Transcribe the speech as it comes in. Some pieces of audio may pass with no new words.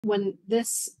When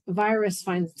this virus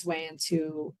finds its way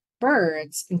into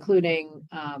birds, including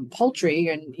poultry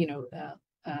and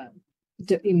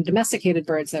domesticated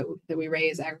birds that we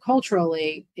raise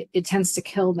agriculturally, it tends to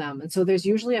kill them. And so there's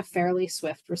usually a fairly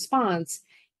swift response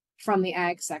from the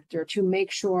ag sector to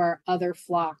make sure other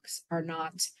flocks are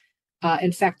not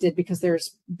infected, because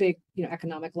there's big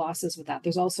economic losses with that.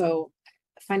 There's also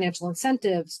financial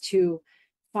incentives to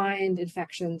find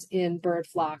infections in bird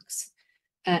flocks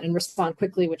and respond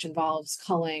quickly, which involves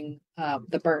culling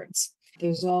the birds.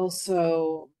 There's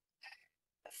also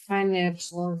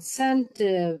financial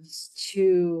incentives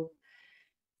to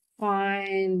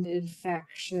find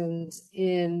infections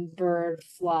in bird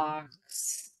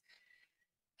flocks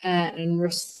and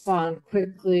respond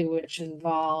quickly, which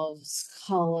involves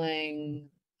culling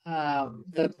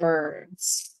the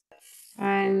birds.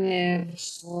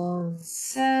 Financial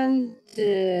incentives